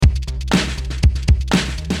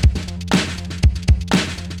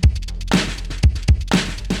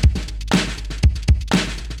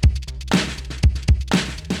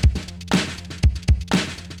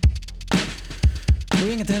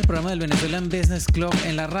el programa del Venezuelan Business Club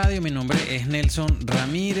en la radio. Mi nombre es Nelson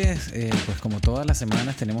Ramírez. Pues como todas las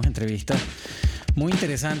semanas tenemos entrevistas muy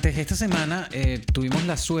interesantes. Esta semana tuvimos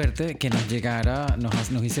la suerte que nos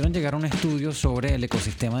hicieron llegar un estudio sobre el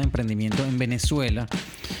ecosistema de emprendimiento en Venezuela,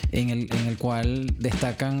 en el cual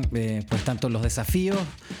destacan pues tanto los desafíos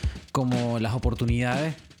como las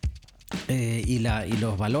oportunidades y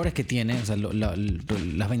los valores que tienen, o sea,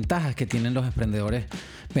 las ventajas que tienen los emprendedores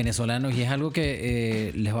venezolanos, y es algo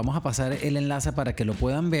que les vamos a pasar el enlace para que lo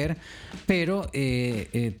puedan ver, pero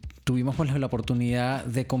tuvimos pues la oportunidad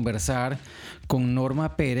de conversar con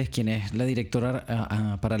Norma Pérez, quien es la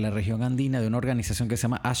directora para la región andina de una organización que se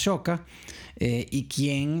llama Ashoka, y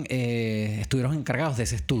quien estuvieron encargados de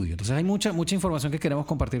ese estudio. Entonces hay mucha información que queremos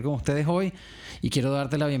compartir con ustedes hoy, y quiero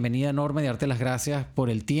darte la bienvenida, Norma, y darte las gracias por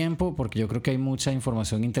el tiempo, porque yo creo que hay mucha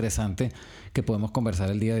información interesante que podemos conversar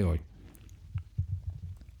el día de hoy.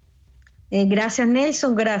 Gracias,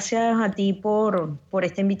 Nelson, gracias a ti por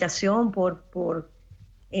esta invitación, por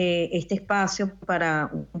este espacio para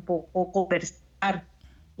un poco conversar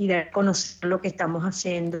y dar a conocer lo que estamos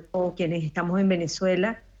haciendo quienes estamos en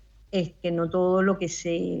Venezuela. Que no todo lo que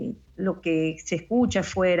se escucha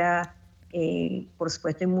afuera, por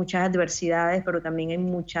supuesto hay muchas adversidades, pero también hay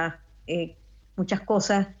muchas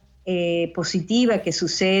cosas positivas que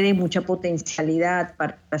suceden, mucha potencialidad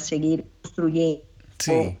para seguir construyendo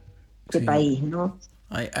este país, ¿no?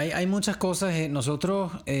 Hay muchas cosas.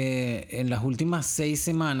 Nosotros en las últimas 6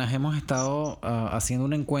 semanas hemos estado haciendo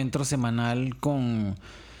un encuentro semanal con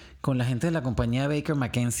la gente de la compañía Baker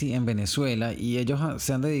McKenzie en Venezuela, y ellos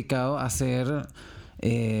se han dedicado a hacer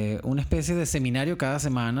una especie de seminario cada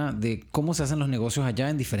semana de cómo se hacen los negocios allá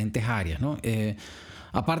en diferentes áreas, ¿no?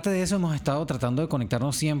 Aparte de eso, hemos estado tratando de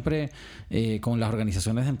conectarnos siempre con las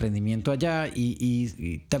organizaciones de emprendimiento allá,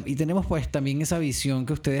 y tenemos pues también esa visión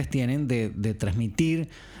que ustedes tienen de transmitir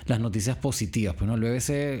las noticias positivas. Pues, ¿no? El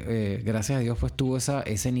BBC, gracias a Dios, pues tuvo esa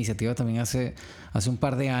iniciativa también hace un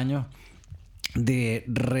par de años de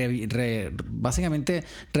básicamente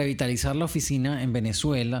revitalizar la oficina en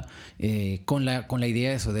Venezuela, con la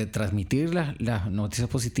idea de eso, de transmitir las noticias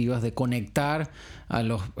positivas, de conectar a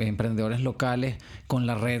los emprendedores locales con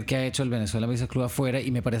la red que ha hecho el Venezuela Business Club afuera, y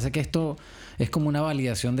me parece que esto es como una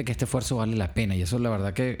validación de que este esfuerzo vale la pena, y eso la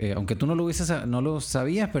verdad que aunque tú no lo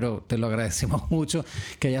sabías, pero te lo agradecemos mucho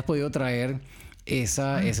que hayas podido traer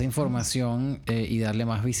esa información y darle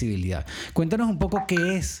más visibilidad. Cuéntanos un poco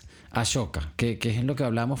qué es Ashoka, que es lo que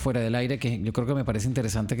hablamos fuera del aire, que yo creo que me parece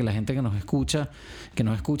interesante que la gente que nos escucha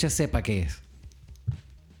sepa qué es.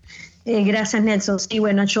 Gracias, Nelson. Sí,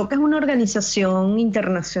 bueno, Ashoka es una organización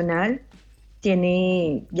internacional,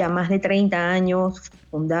 tiene ya más de 30 años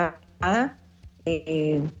fundada.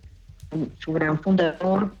 Su gran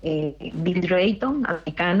fundador, Bill Drayton,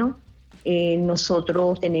 americano.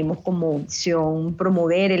 Nosotros tenemos como visión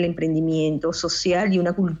promover el emprendimiento social y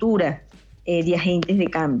una cultura de agentes de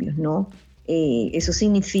cambios, ¿no? Eso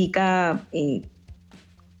significa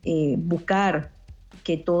buscar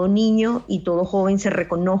que todo niño y todo joven se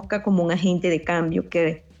reconozca como un agente de cambio,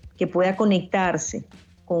 que pueda conectarse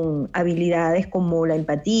con habilidades como la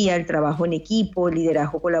empatía, el trabajo en equipo, el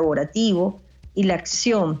liderazgo colaborativo y la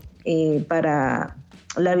acción, la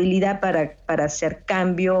habilidad para hacer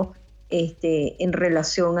cambio en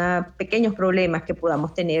relación a pequeños problemas que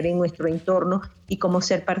podamos tener en nuestro entorno, y cómo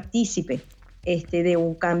ser partícipe de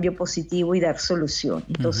un cambio positivo y dar solución.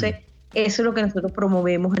 Entonces, eso es lo que nosotros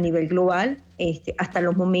promovemos a nivel global. Hasta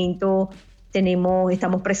los momentos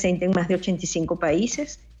estamos presentes en más de 85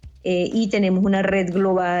 países, y tenemos una red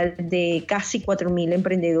global de casi 4.000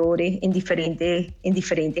 emprendedores en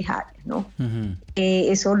diferentes áreas, ¿no?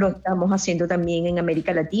 Eso lo estamos haciendo también en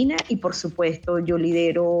América Latina, y por supuesto yo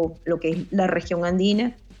lidero lo que es la región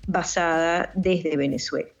andina basada desde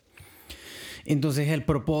Venezuela. Entonces el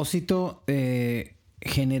propósito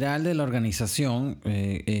general de la organización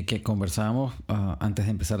que conversábamos antes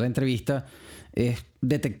de empezar la entrevista es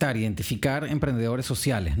detectar, identificar emprendedores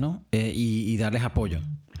sociales, ¿no? Y darles apoyo.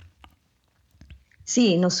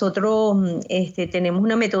 Sí, nosotros tenemos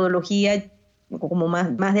una metodología como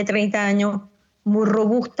más de 30 años muy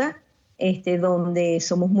robusta, donde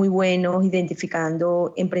somos muy buenos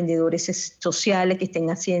identificando emprendedores sociales que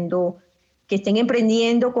estén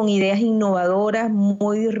emprendiendo con ideas innovadoras,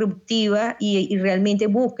 muy disruptivas, y realmente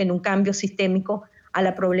busquen un cambio sistémico a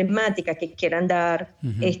la problemática que quieran dar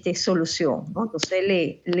solución, ¿no?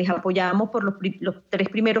 Entonces les apoyamos por los 3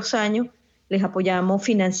 primeros años, les apoyamos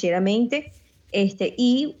financieramente,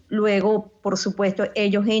 y luego, por supuesto,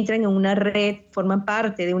 ellos entran en una red, forman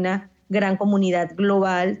parte de una gran comunidad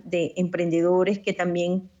global de emprendedores que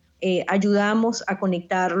también ayudamos a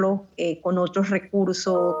conectarlo con otros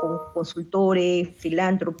recursos, con consultores,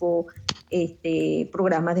 filántropos,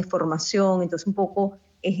 programas de formación. Entonces, un poco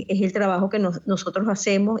es el trabajo que nosotros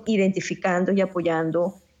hacemos, identificando y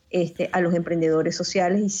apoyando a los emprendedores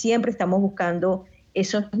sociales, y siempre estamos buscando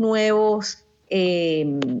esas nuevas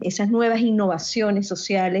innovaciones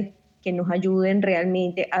sociales que nos ayuden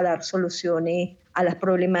realmente a dar soluciones a las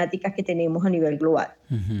problemáticas que tenemos a nivel global.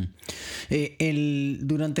 Uh-huh.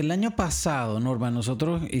 Durante el año pasado, Norma,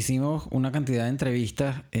 nosotros hicimos una cantidad de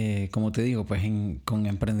entrevistas, como te digo, pues con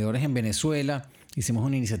emprendedores en Venezuela. Hicimos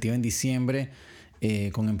una iniciativa en diciembre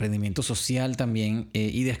con emprendimiento social también,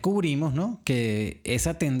 y descubrimos, ¿no?, que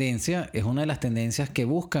esa tendencia es una de las tendencias que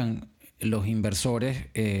buscan los inversores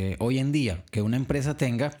hoy en día, que una empresa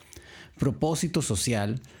tenga propósito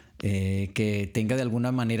social, que tenga de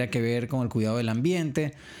alguna manera que ver con el cuidado del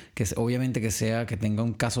ambiente, que obviamente que tenga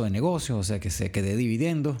un caso de negocio, o sea, que dé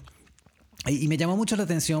dividendos. Y me llamó mucho la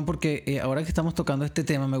atención porque ahora que estamos tocando este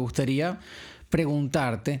tema, me gustaría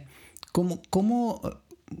preguntarte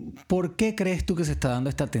 ¿por qué crees tú que se está dando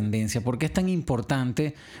esta tendencia? ¿Por qué es tan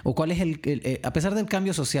importante? ¿O cuál es a pesar del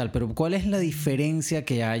cambio social, pero cuál es la diferencia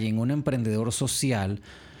que hay en un emprendedor social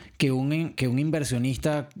que un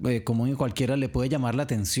inversionista común y cualquiera le puede llamar la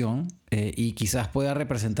atención y quizás pueda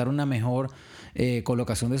representar una mejor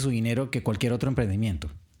colocación de su dinero que cualquier otro emprendimiento?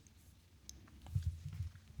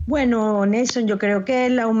 Bueno, Nelson, yo creo que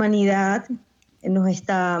la humanidad nos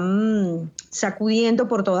está sacudiendo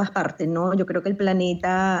por todas partes, ¿no? Yo creo que el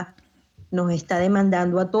planeta nos está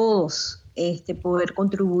demandando a todos poder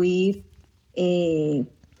contribuir en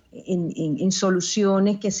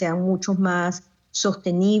soluciones que sean mucho más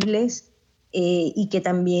sostenibles, y que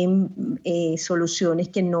también soluciones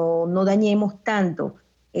que no dañemos tanto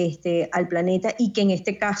al planeta, y que en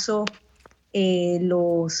este caso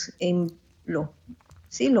los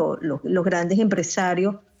grandes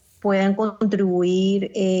empresarios puedan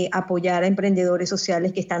contribuir, apoyar a emprendedores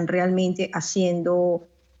sociales que están realmente haciendo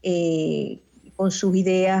con sus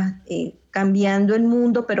ideas, cambiando el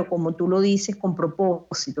mundo, pero como tú lo dices, con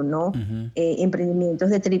propósito, ¿no? Uh-huh. Emprendimientos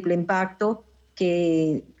de triple impacto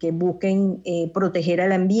que busquen proteger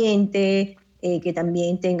al ambiente, que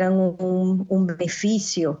también tengan un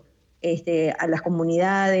beneficio a las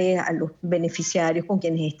comunidades, a los beneficiarios con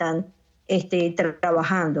quienes están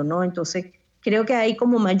trabajando, ¿no? Entonces, creo que hay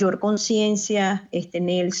como mayor conciencia,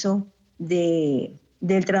 Nelson, del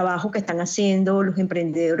trabajo que están haciendo los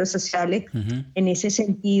emprendedores sociales. Uh-huh. En ese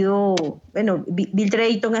sentido, bueno, Bill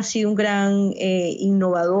Drayton ha sido un gran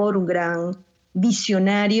innovador, un gran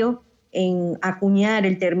visionario en acuñar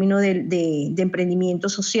el término de emprendimiento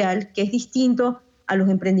social, que es distinto a los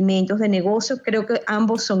emprendimientos de negocio. Creo que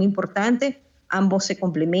ambos son importantes, ambos se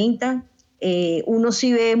complementan. Uno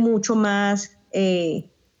sí ve mucho más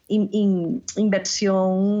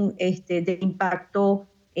inversión de impacto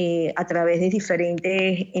a través de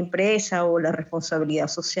diferentes empresas, o la responsabilidad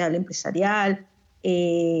social empresarial,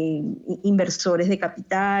 inversores de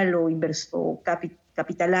capital o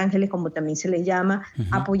capital ángeles, como también se les llama, uh-huh,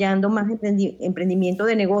 apoyando más emprendimiento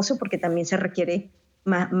de negocio, porque también se requiere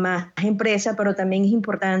más empresa, pero también es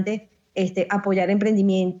importante apoyar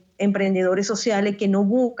emprendedores sociales que no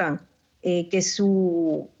buscan que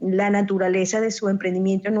la naturaleza de su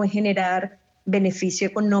emprendimiento no es generar beneficio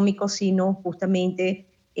económico, sino justamente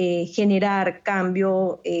generar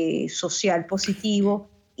cambio social positivo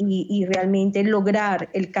y realmente lograr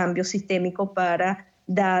el cambio sistémico para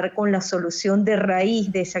dar con la solución de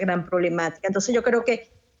raíz de esa gran problemática. Entonces yo creo que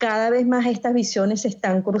cada vez más estas visiones se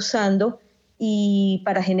están cruzando, y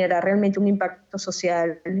para generar realmente un impacto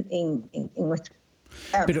social en nuestro.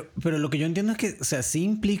 Pero lo que yo entiendo es que, o sea, sí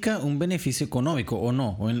implica un beneficio económico, ¿o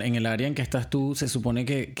no? O en el área en que estás tú se supone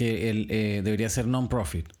que debería ser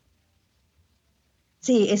non-profit.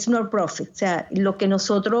 Sí, es non-profit. O sea, lo que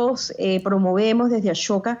nosotros promovemos desde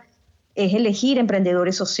Ashoka es elegir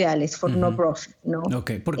emprendedores sociales for non-profit, ¿no?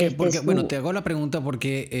 Ok, porque bueno, te hago la pregunta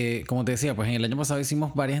porque, como te decía, pues en el año pasado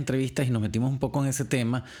hicimos varias entrevistas y nos metimos un poco en ese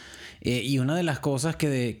tema, y una de las cosas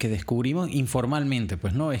que descubrimos informalmente,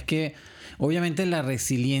 pues no, es que obviamente la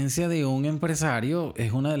resiliencia de un empresario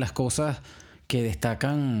es una de las cosas que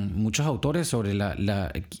destacan muchos autores sobre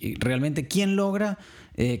realmente quién logra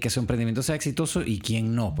que su emprendimiento sea exitoso y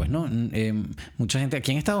quién no, pues, ¿no? Mucha gente,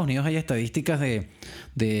 aquí en Estados Unidos hay estadísticas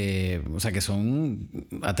o sea, que son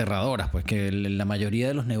aterradoras, pues, que la mayoría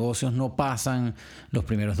de los negocios no pasan los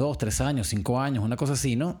primeros 2, 3 años, 5 años, una cosa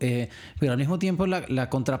así, ¿no? Pero al mismo tiempo la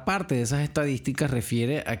contraparte de esas estadísticas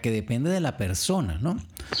refiere a que depende de la persona, ¿no?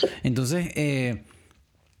 Entonces,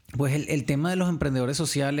 Pues el tema de los emprendedores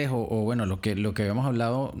sociales, o bueno, lo que habíamos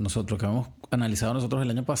hablado nosotros, lo que habíamos analizado nosotros el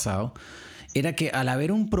año pasado, era que al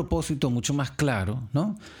haber un propósito mucho más claro,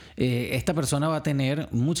 ¿no? Esta persona va a tener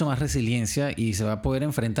mucha más resiliencia y se va a poder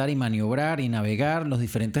enfrentar y maniobrar y navegar los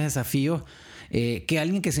diferentes desafíos que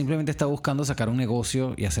alguien que simplemente está buscando sacar un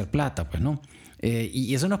negocio y hacer plata, pues, ¿no?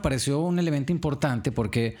 Y eso nos pareció un elemento importante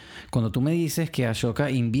porque cuando tú me dices que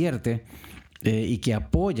Ashoka invierte y que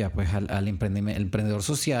apoya pues al emprendedor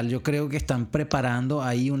social, yo creo que están preparando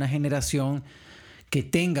ahí una generación que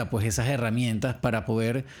tenga pues esas herramientas para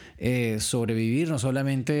poder sobrevivir no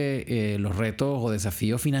solamente los retos o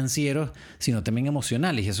desafíos financieros, sino también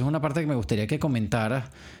emocionales. Y eso es una parte que me gustaría que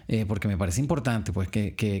comentaras, porque me parece importante pues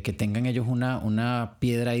que tengan ellos una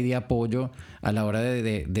piedra ahí de apoyo a la hora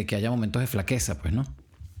de que haya momentos de flaqueza, pues, ¿no?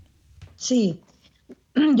 Sí,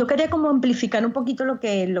 yo quería como amplificar un poquito lo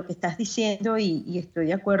que estás diciendo y estoy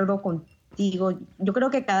de acuerdo contigo. Yo creo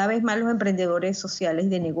que cada vez más los emprendedores sociales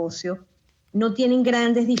de negocio no tienen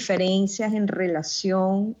grandes diferencias en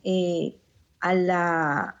relación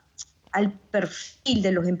a al perfil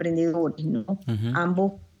de los emprendedores, ¿no? Uh-huh.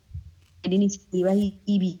 Ambos tienen iniciativas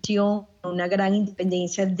y visión, una gran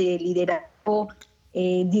independencia de liderazgo,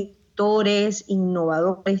 directores,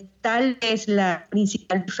 innovadores. Tal vez la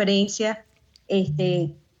principal diferencia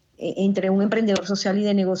entre un emprendedor social y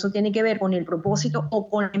de negocio tiene que ver con el propósito o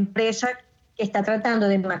con la empresa que está tratando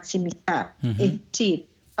de maximizar. Uh-huh. Es decir,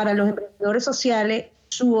 para los emprendedores sociales,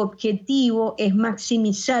 su objetivo es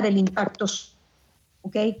maximizar el impacto,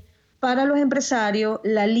 ¿ok? Para los empresarios,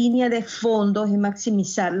 la línea de fondos es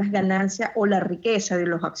maximizar las ganancias o la riqueza de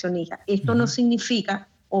los accionistas. Esto no Uh-huh. significa,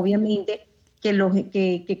 obviamente,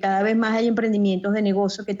 que cada vez más hay emprendimientos de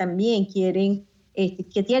negocio que también quieren,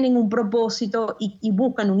 que tienen un propósito y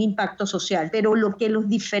buscan un impacto social, pero lo que los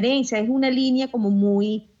diferencia es una línea como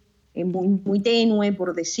muy tenue,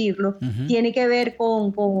 por decirlo, Uh-huh. tiene que ver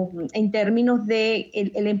en términos de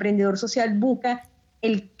el emprendedor social busca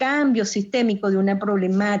el cambio sistémico de una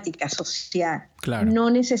problemática social. Claro. No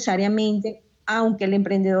necesariamente, aunque el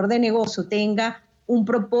emprendedor de negocio tenga un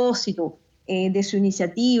propósito de su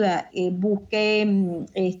iniciativa, busque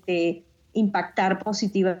impactar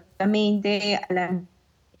positivamente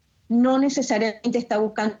no necesariamente está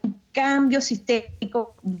buscando un cambio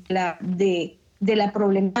sistémico de la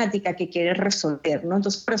problemática que quiere resolver, ¿no?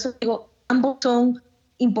 Entonces, por eso digo, ambos son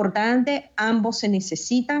importantes, ambos se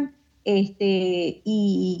necesitan,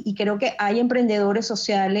 y creo que hay emprendedores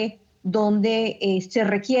sociales donde se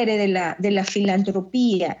requiere de la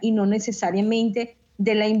filantropía y no necesariamente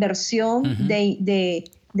de la inversión, Uh-huh. de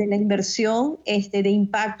la inversión de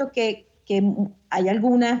impacto que hay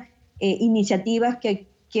algunas iniciativas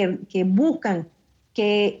que buscan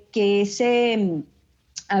que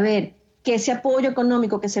a ver, que ese apoyo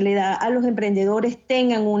económico que se le da a los emprendedores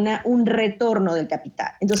tengan un retorno del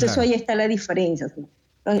capital. Entonces, eso Claro. ahí está la diferencia. ¿Sí?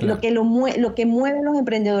 Claro. Lo que mueve a los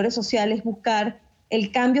emprendedores sociales es buscar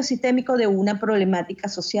el cambio sistémico de una problemática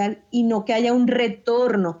social y no que haya un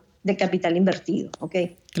retorno de capital invertido.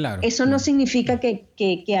 ¿Okay? Claro. Eso no Claro. significa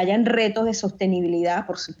que hayan retos de sostenibilidad,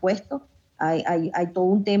 por supuesto. Hay todo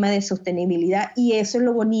un tema de sostenibilidad y eso es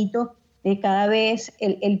lo bonito de cada vez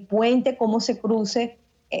el puente, cómo se cruza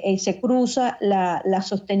la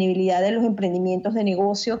sostenibilidad de los emprendimientos de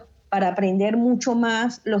negocio para aprender mucho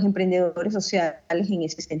más los emprendedores sociales en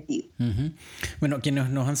ese sentido. Uh-huh. Bueno, quienes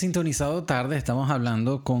nos han sintonizado tarde, estamos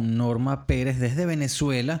hablando con Norma Pérez desde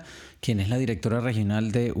Venezuela, quien es la directora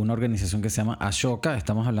regional de una organización que se llama Ashoka.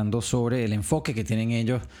 Estamos hablando sobre el enfoque que tienen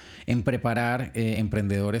ellos en preparar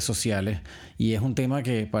emprendedores sociales y es un tema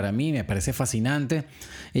que para mí me parece fascinante.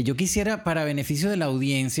 Yo quisiera, para beneficio de la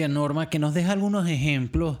audiencia, Norma, que nos deje algunos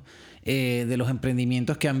ejemplos de los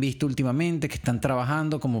emprendimientos que han visto últimamente, que están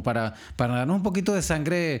trabajando, como para darnos un poquito de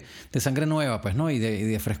sangre nueva, pues, ¿no? Y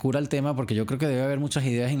de frescura al tema, porque yo creo que debe haber muchas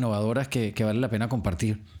ideas innovadoras que vale la pena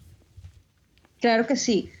compartir. Claro que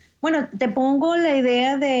sí. Bueno, te pongo la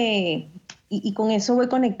idea y con eso voy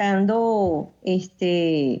conectando el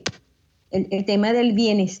tema del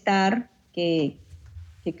bienestar, que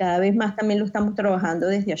cada vez más también lo estamos trabajando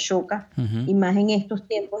desde Ashoka, Uh-huh. y más en estos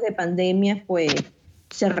tiempos de pandemia, pues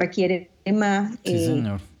se requiere más. Sí,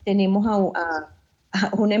 señor. Tenemos a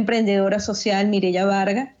una emprendedora social, Mireya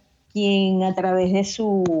Vargas, quien a través de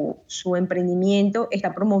su emprendimiento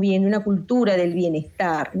está promoviendo una cultura del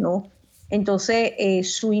bienestar, ¿no? Entonces,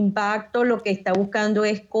 su impacto lo que está buscando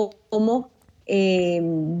es cómo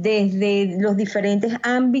desde los diferentes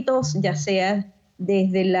ámbitos, ya sea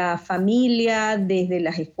desde la familia, desde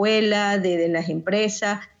las escuelas, desde las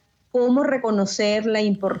empresas, cómo reconocer la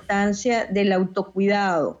importancia del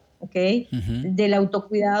autocuidado, ¿ok? ¿ok? Del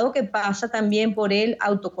autocuidado que pasa también por el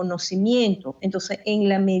autoconocimiento. Entonces, en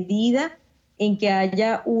la medida en que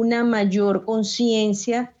haya una mayor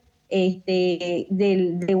conciencia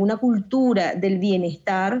de una cultura del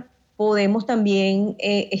bienestar, podemos también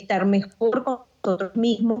estar mejor con nosotros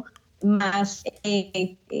mismos, más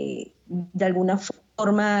de alguna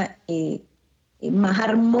forma más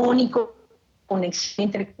armónico, conexión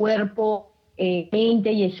entre cuerpo,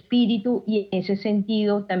 mente y espíritu, y en ese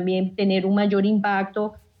sentido también tener un mayor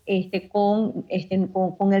impacto con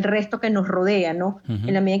el resto que nos rodea, ¿no?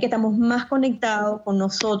 En la medida que estamos más conectados con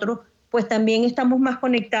nosotros, pues también estamos más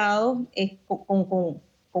conectados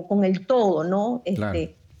con el todo, ¿no? Claro.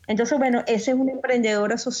 Entonces, bueno, esa es una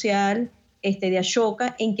emprendedora social de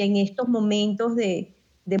Ashoka, en que en estos momentos de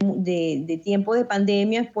tiempo de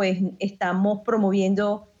pandemia, pues estamos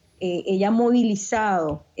promoviendo, ella ha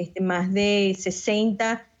movilizado más de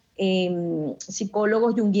 60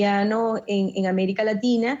 psicólogos junguianos en América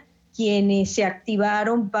Latina, quienes se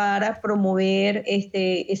activaron para promover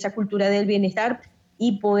esa cultura del bienestar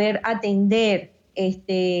y poder atender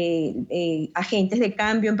agentes de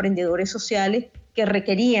cambio, emprendedores sociales que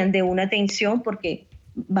requerían de una atención, porque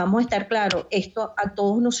vamos a estar claros, esto a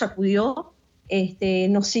todos nos sacudió,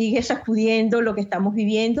 nos sigue sacudiendo lo que estamos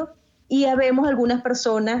viviendo, y ya vemos algunas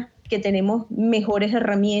personas que tenemos mejores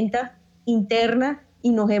herramientas internas y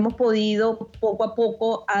nos hemos podido poco a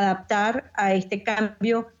poco adaptar a este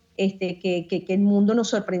cambio que el mundo nos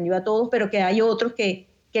sorprendió a todos, pero que hay otros que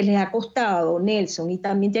les ha costado, Nelson, y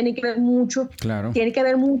también tiene que ver mucho, Claro. tiene que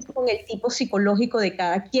ver mucho con el tipo psicológico de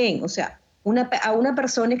cada quien. O sea, a una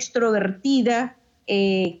persona extrovertida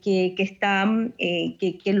que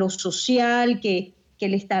lo social, que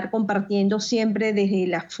el estar compartiendo siempre desde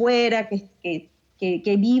el afuera,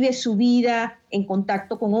 que vive su vida en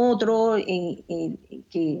contacto con otro,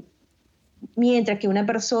 mientras que una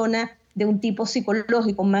persona de un tipo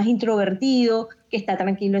psicológico más introvertido, que está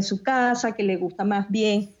tranquilo en su casa, que le gusta más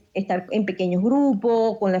bien estar en pequeños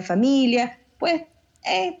grupos, con la familia, pues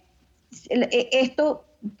esto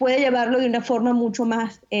puede llevarlo de una forma mucho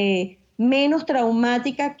más, menos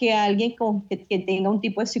traumática que alguien que tenga un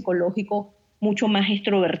tipo de psicológico mucho más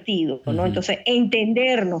extrovertido, ¿no? Entonces,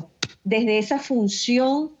 entendernos desde esa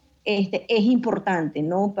función es importante,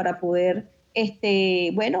 ¿no? Para poder,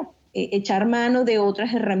 echar mano de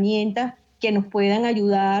otras herramientas que nos puedan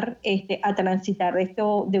ayudar a transitar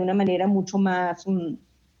esto de una manera mucho más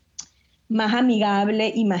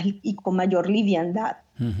amigable y con mayor liviandad.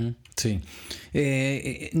 Sí.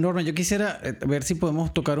 Norma, yo quisiera ver si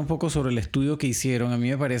podemos tocar un poco sobre el estudio que hicieron. A mí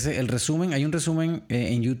me parece, el resumen, hay un resumen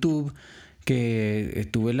en YouTube que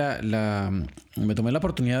me tomé la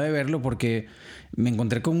oportunidad de verlo porque me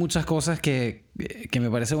encontré con muchas cosas que me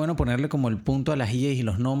parece bueno ponerle como el punto a las IES y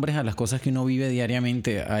los nombres a las cosas que uno vive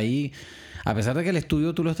diariamente. Ahí, a pesar de que el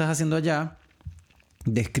estudio tú lo estás haciendo allá,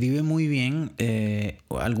 describe muy bien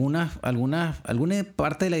alguna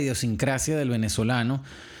parte de la idiosincrasia del venezolano,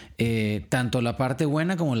 tanto la parte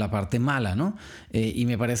buena como la parte mala, ¿no? Y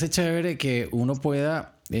me parece chévere que uno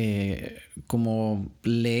pueda como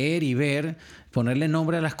leer y ver, ponerle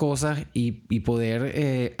nombre a las cosas y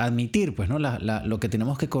poder admitir, pues, ¿no? Lo que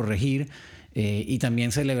tenemos que corregir. Y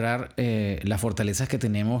también celebrar las fortalezas que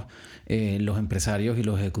tenemos los empresarios y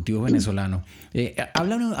los ejecutivos venezolanos.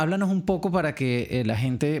 Háblanos un poco para que la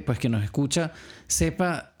gente, pues, que nos escucha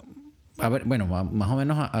sepa, a ver, bueno, más o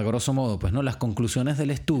menos a grosso modo, pues, ¿no? Las conclusiones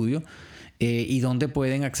del estudio y dónde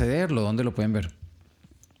pueden accederlo, dónde lo pueden ver.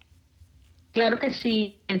 Claro que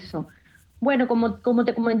sí, eso. Bueno, como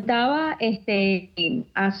te comentaba,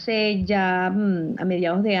 hace ya a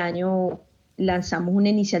mediados de año lanzamos una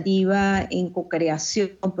iniciativa en co-creación,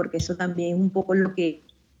 porque eso también es un poco lo que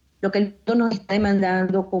el mundo nos está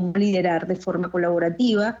demandando, cómo liderar de forma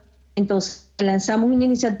colaborativa. Entonces, lanzamos una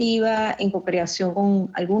iniciativa en co-creación con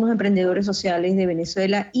algunos emprendedores sociales de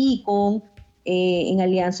Venezuela y en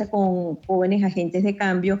alianza con jóvenes agentes de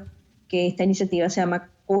cambio, que esta iniciativa se llama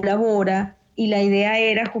Colabora, y la idea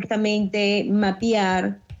era justamente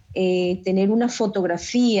mapear, tener una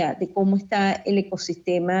fotografía de cómo está el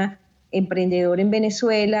ecosistema emprendedor en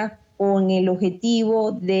Venezuela, con el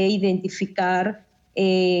objetivo de identificar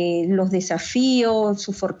los desafíos,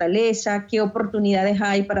 su fortaleza, qué oportunidades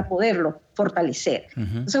hay para poderlo fortalecer.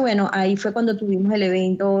 Entonces, bueno, ahí fue cuando tuvimos el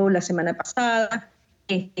evento la semana pasada,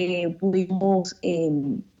 pudimos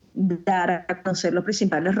dar a conocer los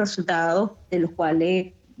principales resultados, de los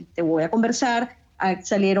cuales te voy a conversar.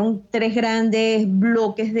 Salieron 3 grandes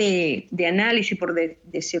bloques de análisis, por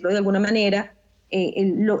decirlo de alguna manera.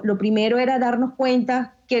 Lo primero era darnos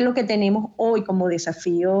cuenta qué es lo que tenemos hoy como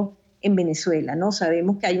desafío en Venezuela, ¿no?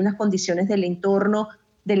 Sabemos que hay unas condiciones del entorno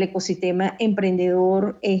del ecosistema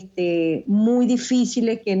emprendedor muy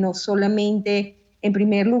difíciles, que no solamente, en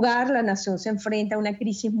primer lugar, la nación se enfrenta a una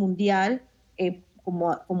crisis mundial,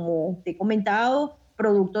 como te he comentado,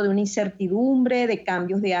 producto de una incertidumbre, de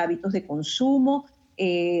cambios de hábitos de consumo,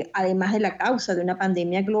 además de la causa de una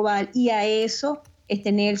pandemia global, y a eso,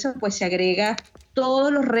 Nelson, pues se agrega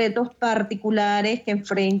todos los retos particulares que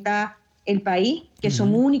enfrenta el país, que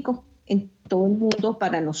son únicos en todo el mundo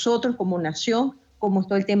para nosotros como nación, como es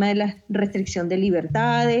todo el tema de la restricción de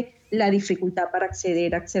libertades, la dificultad para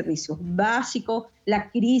acceder a servicios básicos, la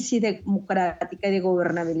crisis democrática y de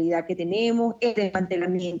gobernabilidad que tenemos, el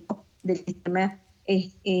desmantelamiento del sistema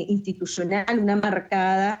institucional, una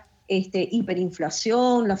marcada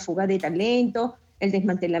hiperinflación, la fuga de talento, el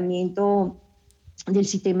desmantelamiento del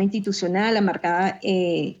sistema institucional, la marcada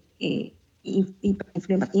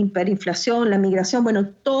hiperinflación, la migración, bueno,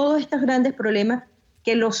 todos estos grandes problemas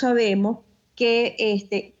que lo sabemos,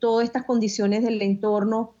 que todas estas condiciones del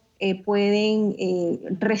entorno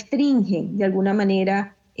restringen de alguna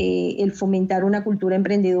manera el fomentar una cultura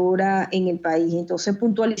emprendedora en el país. Entonces,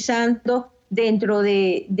 puntualizando, dentro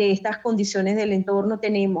de estas condiciones del entorno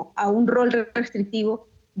tenemos a un rol restrictivo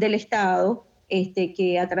del Estado,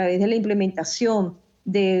 que a través de la implementación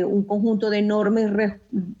de un conjunto de normas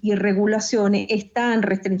y regulaciones están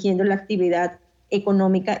restringiendo la actividad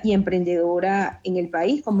económica y emprendedora en el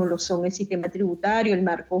país, como lo son el sistema tributario, el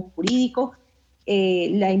marco jurídico,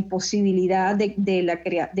 la imposibilidad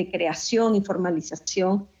de creación y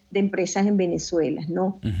formalización de empresas en Venezuela,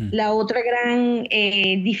 ¿no? La otra gran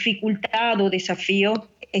dificultad o desafío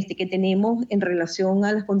que tenemos en relación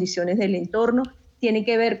a las condiciones del entorno tiene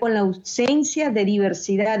que ver con la ausencia de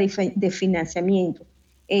diversidad de financiamiento.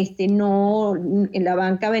 La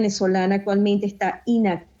banca venezolana actualmente está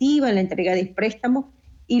inactiva en la entrega de préstamos,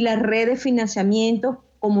 y la red de financiamiento,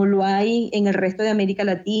 como lo hay en el resto de América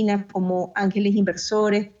Latina, como ángeles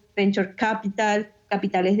inversores, venture capital,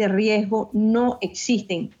 capitales de riesgo, no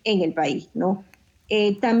existen en el país, ¿no?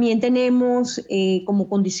 También tenemos como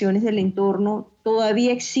condiciones del entorno,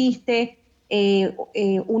 todavía existe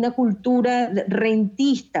una cultura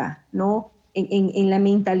rentista, ¿no? En la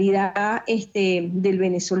mentalidad del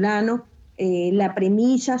venezolano, la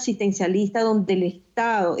premisa asistencialista donde el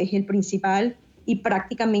Estado es el principal y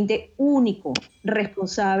prácticamente único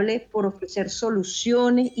responsable por ofrecer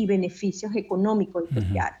soluciones y beneficios económicos y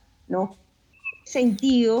sociales, ¿no? En ese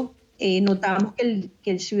sentido, notamos que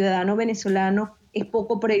el ciudadano venezolano es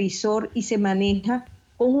poco previsor y se maneja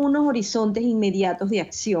con unos horizontes inmediatos de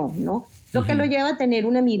acción, ¿no? Lo que lo lleva a tener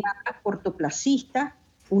una mirada cortoplacista,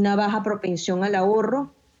 una baja propensión al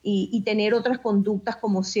ahorro y tener otras conductas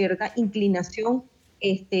como cierta inclinación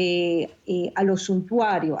a lo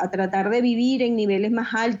suntuario, a tratar de vivir en niveles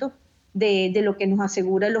más altos de lo que nos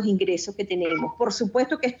asegura los ingresos que tenemos. Por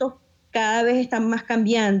supuesto que esto cada vez está más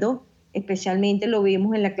cambiando, especialmente lo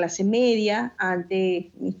vemos en la clase media. Antes,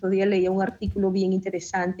 en estos días leía un artículo bien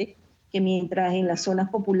interesante, que mientras en las zonas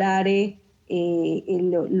populares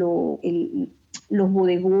los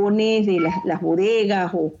bodegones de las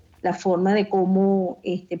bodegas o la forma de cómo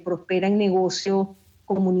prosperan negocios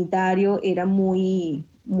comunitarios era muy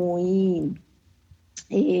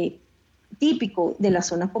típico de las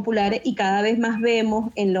zonas populares, y cada vez más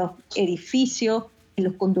vemos en los edificios, en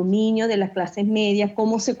los condominios de las clases medias,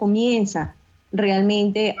 cómo se comienza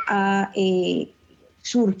realmente a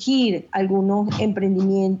surgir algunos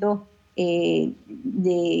emprendimientos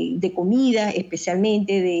de comida,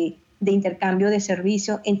 especialmente de intercambio de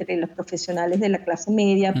servicios entre los profesionales de la clase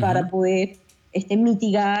media para poder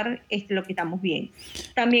mitigar lo que estamos viendo.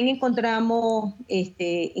 También encontramos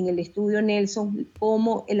en el estudio, Nelson,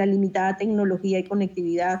 cómo la limitada tecnología y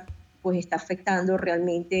conectividad pues está afectando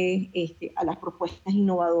realmente a las propuestas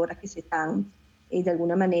innovadoras que se están de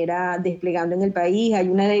alguna manera desplegando en el país. Hay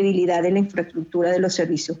una debilidad en la infraestructura de los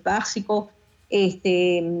servicios básicos.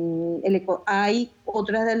 Hay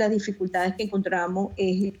otras de las dificultades que encontramos,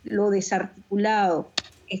 es lo desarticulado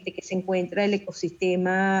que se encuentra el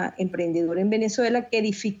ecosistema emprendedor en Venezuela, que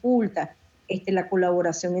dificulta la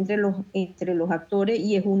colaboración entre los actores,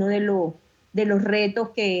 y es uno de los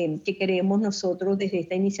retos que queremos nosotros desde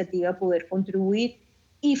esta iniciativa poder contribuir.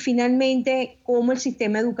 Y finalmente, cómo el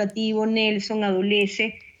sistema educativo, Nelson,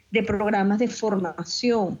 adolece de programas de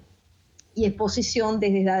formación y exposición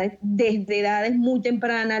desde edades muy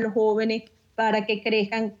tempranas a los jóvenes para que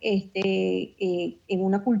crezcan en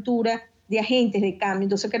una cultura de agentes de cambio.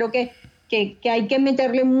 Entonces creo que hay que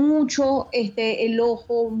meterle mucho el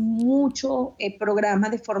ojo, muchos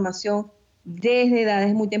programas de formación desde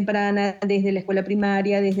edades muy tempranas, desde la escuela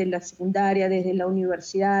primaria, desde la secundaria, desde las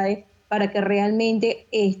universidades, para que realmente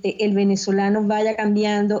el venezolano vaya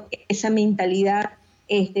cambiando esa mentalidad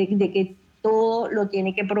de que todo lo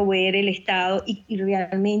tiene que proveer el Estado y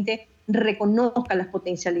realmente reconozca las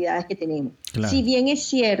potencialidades que tenemos. Claro. Si bien es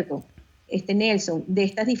cierto, Nelson,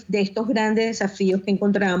 de estos grandes desafíos que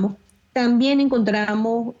encontramos, también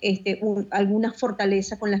encontramos algunas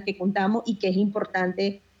fortalezas con las que contamos y que es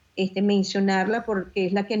importante mencionarla porque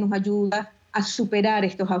es la que nos ayuda a superar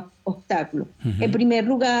estos obstáculos. Uh-huh. En primer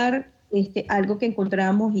lugar, algo que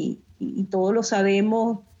encontramos y todos lo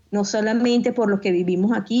sabemos, no solamente por los que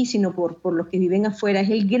vivimos aquí, sino por los que viven afuera, es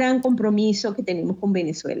el gran compromiso que tenemos con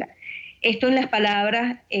Venezuela. Esto en las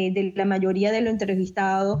palabras de la mayoría de los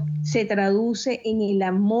entrevistados se traduce en el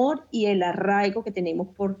amor y el arraigo que tenemos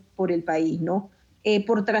por el país, ¿no?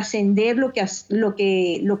 Por trascender lo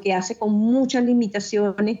que hace con muchas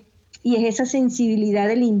limitaciones y es esa sensibilidad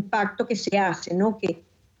del impacto que se hace, ¿no? Que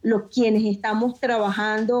quienes estamos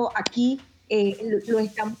trabajando aquí lo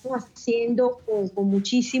estamos haciendo con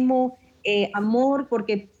muchísimo amor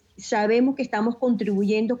porque sabemos que estamos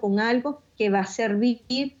contribuyendo con algo que va a servir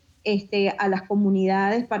a las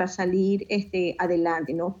comunidades para salir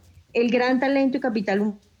adelante, ¿no? El gran talento y capital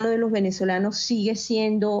humano de los venezolanos sigue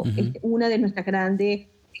siendo uh-huh. Una de nuestras grandes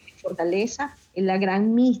fortalezas, la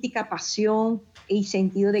gran mística, pasión y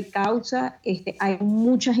sentido de causa. Hay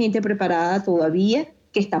mucha gente preparada todavía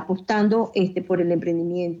que está apostando por el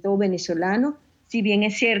emprendimiento venezolano. Si bien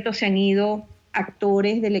es cierto, se han ido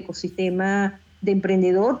actores del ecosistema de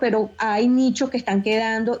emprendedor, pero hay nichos que están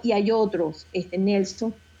quedando y hay otros,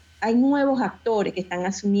 Nelson, hay nuevos actores que están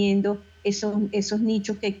asumiendo esos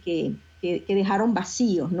nichos que dejaron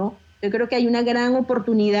vacíos, ¿no? Yo creo que hay una gran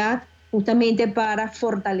oportunidad justamente para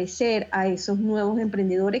fortalecer a esos nuevos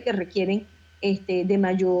emprendedores que requieren de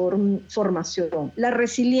mayor formación. La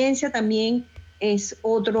resiliencia también es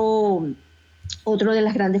otro de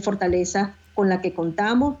las grandes fortalezas con la que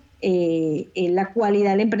contamos, la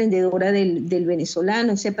cualidad emprendedora del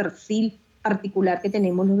venezolano, ese perfil particular que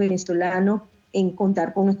tenemos los venezolanos en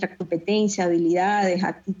contar con nuestra competencia, habilidades,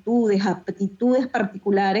 actitudes, aptitudes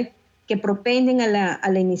particulares que propenden a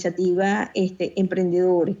la iniciativa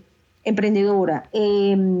emprendedora.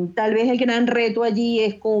 Tal vez el gran reto allí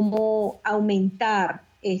es cómo aumentar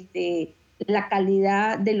la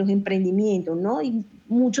calidad de los emprendimientos, ¿no? Y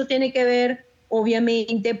mucho tiene que ver,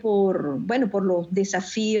 obviamente, por los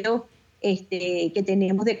desafíos que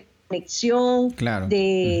tenemos de conexión, claro.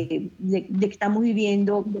 de que estamos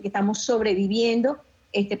viviendo, de que estamos sobreviviendo,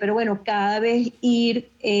 pero bueno, cada vez ir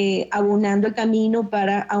abonando el camino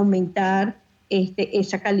para aumentar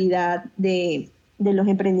esa calidad de los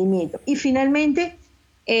emprendimientos. Y finalmente,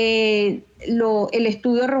 el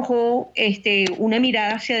estudio arrojó una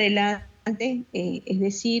mirada hacia adelante, es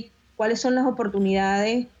decir, cuáles son las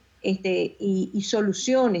oportunidades y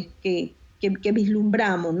soluciones que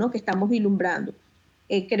vislumbramos, ¿no? Que estamos vislumbrando.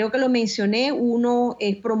 Creo que lo mencioné, uno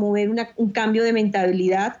es promover un cambio de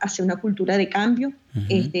mentalidad hacia una cultura de cambio,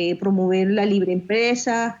 uh-huh. Promover la libre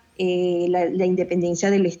empresa, la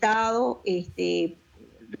independencia del Estado,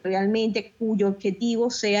 realmente cuyo objetivo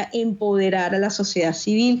sea empoderar a la sociedad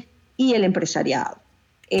civil y el empresariado.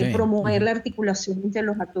 Okay. Promover uh-huh. la articulación entre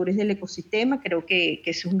los actores del ecosistema, creo que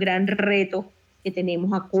es un gran reto que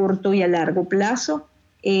tenemos a corto y a largo plazo.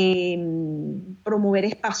 Promover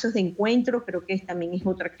espacios de encuentro, creo que también es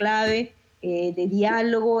otra clave, de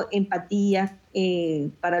diálogo, empatía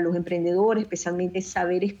para los emprendedores, especialmente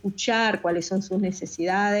saber escuchar cuáles son sus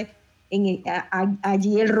necesidades.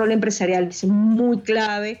 Allí el rol empresarial es muy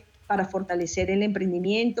clave para fortalecer el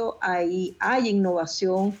emprendimiento. Hay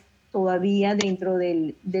innovación todavía dentro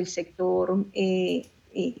del sector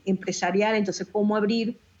empresarial, entonces cómo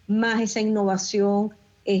abrir más esa innovación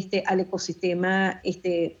al ecosistema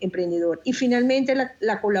emprendedor. Y finalmente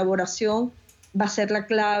la colaboración va a ser la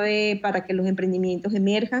clave para que los emprendimientos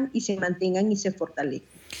emerjan y se mantengan y se fortalezcan.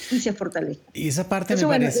 Y esa parte me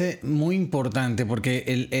parece muy importante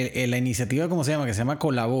porque la iniciativa, ¿cómo se llama? Que se llama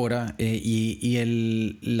Colabora,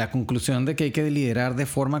 la conclusión de que hay que liderar de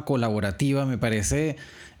forma colaborativa me parece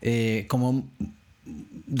como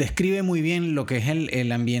describe muy bien lo que es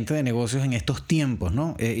el ambiente de negocios en estos tiempos,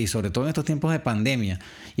 ¿no? Y sobre todo en estos tiempos de pandemia.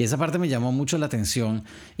 Y esa parte me llamó mucho la atención.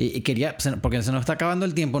 Y quería, porque se nos está acabando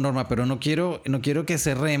el tiempo, Norma, pero no quiero que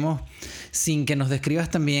cerremos sin que nos describas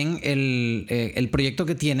también el proyecto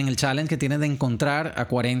que tienen, el challenge que tienen de encontrar a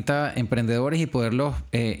 40 emprendedores y poderlos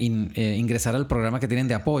ingresar al programa que tienen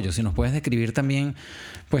de apoyo. Si nos puedes describir también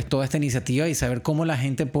pues toda esta iniciativa y saber cómo la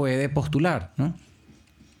gente puede postular, ¿no?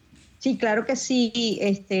 Sí, claro que sí.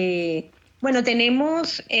 Bueno,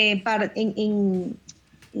 tenemos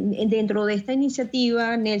dentro de esta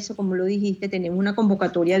iniciativa, Nelson, como lo dijiste, tenemos una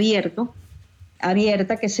convocatoria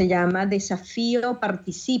abierta que se llama Desafío,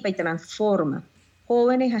 Participa y Transforma,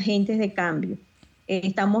 Jóvenes Agentes de Cambio.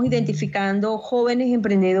 Estamos identificando jóvenes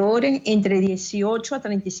emprendedores entre 18 a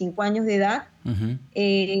 35 años de edad.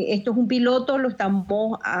 Esto es un piloto, lo estamos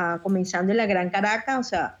comenzando en la Gran Caracas, o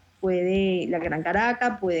sea, la Gran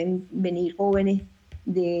Caracas, pueden venir jóvenes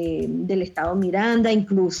del estado Miranda,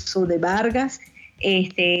 incluso de Vargas,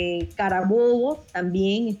 Carabobo,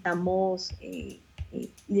 también estamos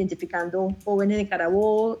identificando jóvenes de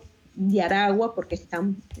Carabobo, de Aragua, porque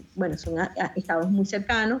son estados muy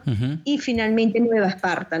cercanos, y finalmente Nueva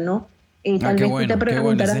Esparta, ¿no? Tal vez tú te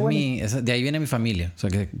preguntarás, de ahí viene mi familia, o sea,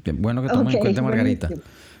 que bueno que tomen en cuenta Margarita.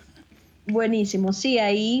 Buenísimo, sí,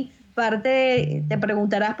 ahí te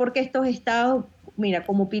preguntarás por qué estos estados, mira,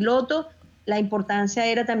 como piloto, la importancia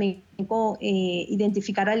era también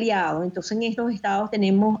identificar aliados. Entonces en estos estados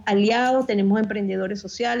tenemos aliados, tenemos emprendedores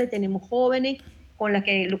sociales, tenemos jóvenes con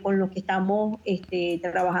los que estamos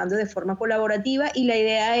trabajando de forma colaborativa, y la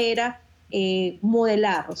idea era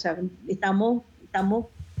modelar, o sea, estamos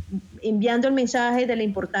enviando el mensaje de la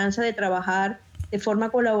importancia de trabajar de forma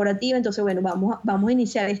colaborativa. Entonces, bueno, vamos a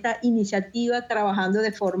iniciar esta iniciativa trabajando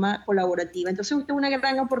de forma colaborativa. Entonces, esta es una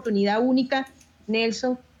gran oportunidad única,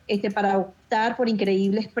 Nelson, para optar por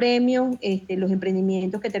increíbles premios, los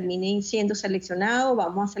emprendimientos que terminen siendo seleccionados.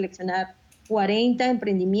 Vamos a seleccionar 40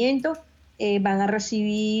 emprendimientos, van a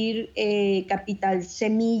recibir capital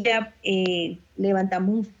semilla, levantamos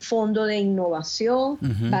un fondo de innovación,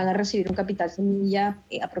 van a recibir un capital semilla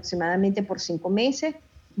aproximadamente por 5 meses,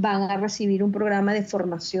 van a recibir un programa de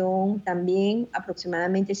formación también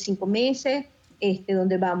aproximadamente 5 meses,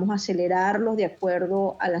 donde vamos a acelerarlos de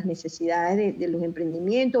acuerdo a las necesidades de los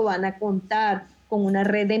emprendimientos. Van a contar con una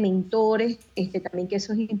red de mentores, también, que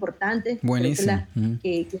eso es importante. Buenísimo.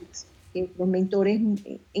 Que los mentores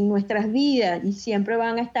en nuestras vidas, y siempre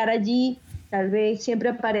van a estar allí, tal vez siempre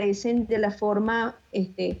aparecen de la forma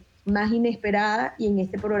más inesperada, y en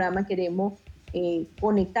este programa queremos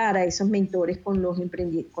conectar a esos mentores con los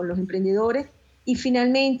emprendedores. Y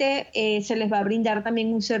finalmente se les va a brindar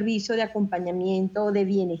también un servicio de acompañamiento de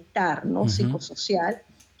bienestar, ¿no? Psicosocial,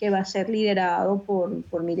 que va a ser liderado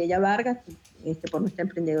por Mireya Vargas, por nuestra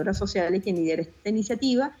emprendedora social y quien lidera esta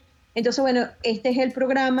iniciativa. Entonces, bueno, este es el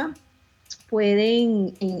programa.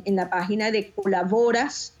 Pueden en la página de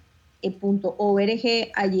colaboras.org,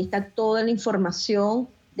 allí está toda la información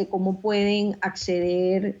de cómo pueden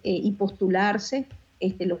acceder y postularse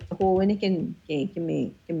los jóvenes que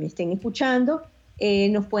me estén escuchando.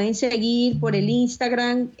 Nos pueden seguir por el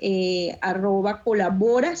Instagram,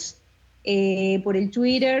 @colaboras, por el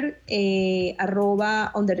Twitter,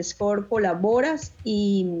 @_colaboras,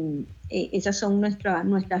 y esas son nuestras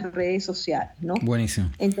redes sociales, ¿no? Buenísimo.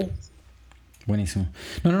 Entonces, buenísimo.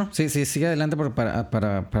 No, sí, sigue adelante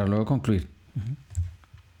para luego concluir.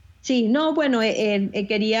 Sí, no, bueno,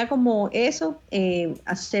 quería como eso,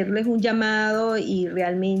 hacerles un llamado y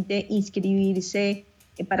realmente inscribirse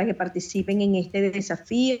para que participen en este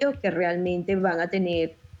desafío, que realmente van a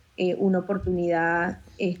tener una oportunidad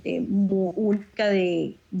muy única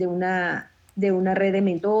de una red de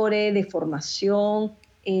mentores, de formación,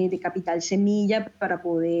 de capital semilla, para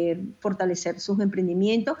poder fortalecer sus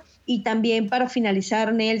emprendimientos. Y también, para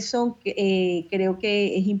finalizar, Nelson, creo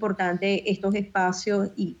que es importante estos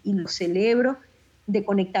espacios, y lo celebro, de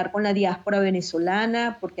conectar con la diáspora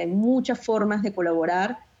venezolana, porque hay muchas formas de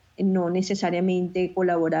colaborar, no necesariamente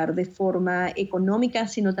colaborar de forma económica,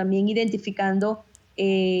 sino también identificando,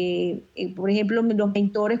 por ejemplo, los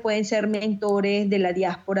mentores pueden ser mentores de la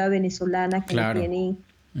diáspora venezolana, que claro. tienen,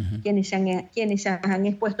 quienes se han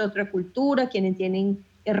expuesto a otra cultura, quienes tienen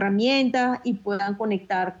herramientas y puedan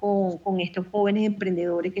conectar con estos jóvenes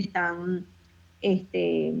emprendedores que están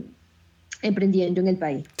emprendiendo en el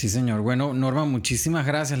país. Sí, señor. Bueno, Norma, muchísimas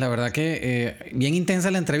gracias. La verdad que bien intensa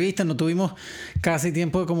la entrevista. No tuvimos casi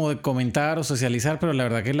tiempo de comentar o socializar, pero la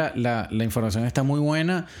verdad que la información está muy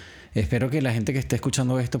buena. Espero que la gente que esté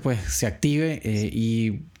escuchando esto pues se active,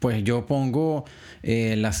 y pues yo pongo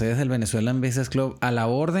las sedes del Venezuelan Business Club a la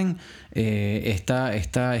orden. Este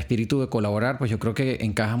espíritu de colaborar, pues yo creo que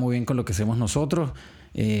encaja muy bien con lo que hacemos nosotros.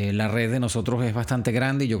 La red de nosotros es bastante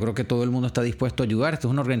grande y yo creo que todo el mundo está dispuesto a ayudar. Esto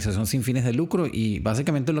es una organización sin fines de lucro y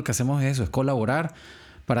básicamente lo que hacemos es eso, es colaborar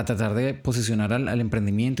para tratar de posicionar al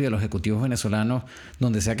emprendimiento y a los ejecutivos venezolanos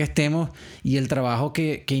donde sea que estemos. Y el trabajo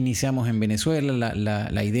que iniciamos en Venezuela,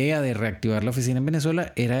 la idea de reactivar la oficina en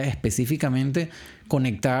Venezuela era específicamente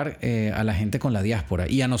conectar a la gente con la diáspora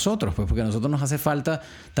y a nosotros, pues porque a nosotros nos hace falta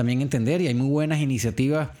también entender, y hay muy buenas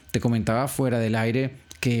iniciativas. Te comentaba fuera del aire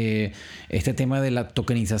que este tema de la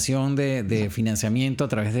tokenización de financiamiento a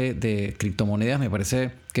través de criptomonedas me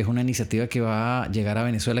parece que es una iniciativa que va a llegar a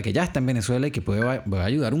Venezuela, que ya está en Venezuela y que va a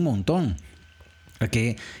ayudar un montón a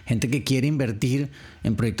que gente que quiere invertir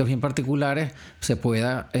en proyectos bien particulares se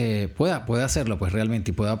pueda hacerlo pues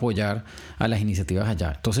realmente y pueda apoyar a las iniciativas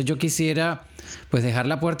allá. Entonces yo quisiera pues dejar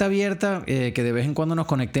la puerta abierta, que de vez en cuando nos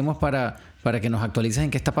conectemos para que nos actualices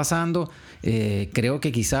en qué está pasando. Creo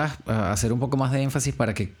que quizás hacer un poco más de énfasis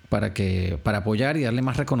para apoyar y darle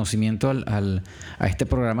más reconocimiento a este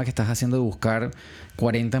programa que estás haciendo de buscar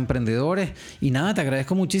 40 emprendedores. Y nada, te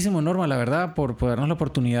agradezco muchísimo, Norma, la verdad, por darnos la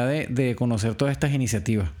oportunidad de conocer todas estas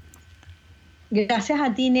iniciativas. Gracias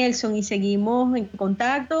a ti, Nelson, y seguimos en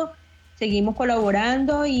contacto, seguimos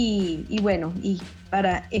colaborando y bueno, y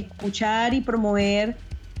para escuchar y promover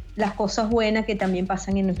las cosas buenas que también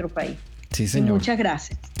pasan en nuestro país. Sí, señor. Muchas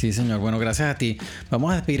gracias. Sí, señor. Bueno, gracias a ti.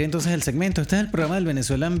 Vamos a despedir entonces el segmento. Este es el programa del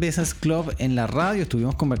Venezuelan Business Club en la radio.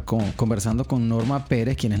 Estuvimos conversando con Norma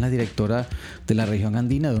Pérez, quien es la directora de la región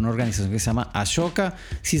andina de una organización que se llama Ashoka.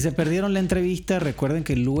 Si se perdieron la entrevista, recuerden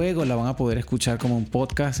que luego la van a poder escuchar como un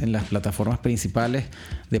podcast en las plataformas principales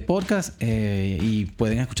de podcast, y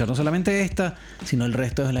pueden escuchar no solamente esta, sino el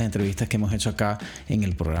resto de las entrevistas que hemos hecho acá en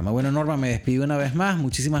el programa. Bueno, Norma, me despido una vez más.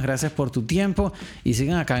 Muchísimas gracias por tu tiempo y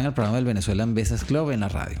sigan acá en el programa del Venezuelan Business Club en la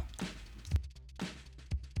radio.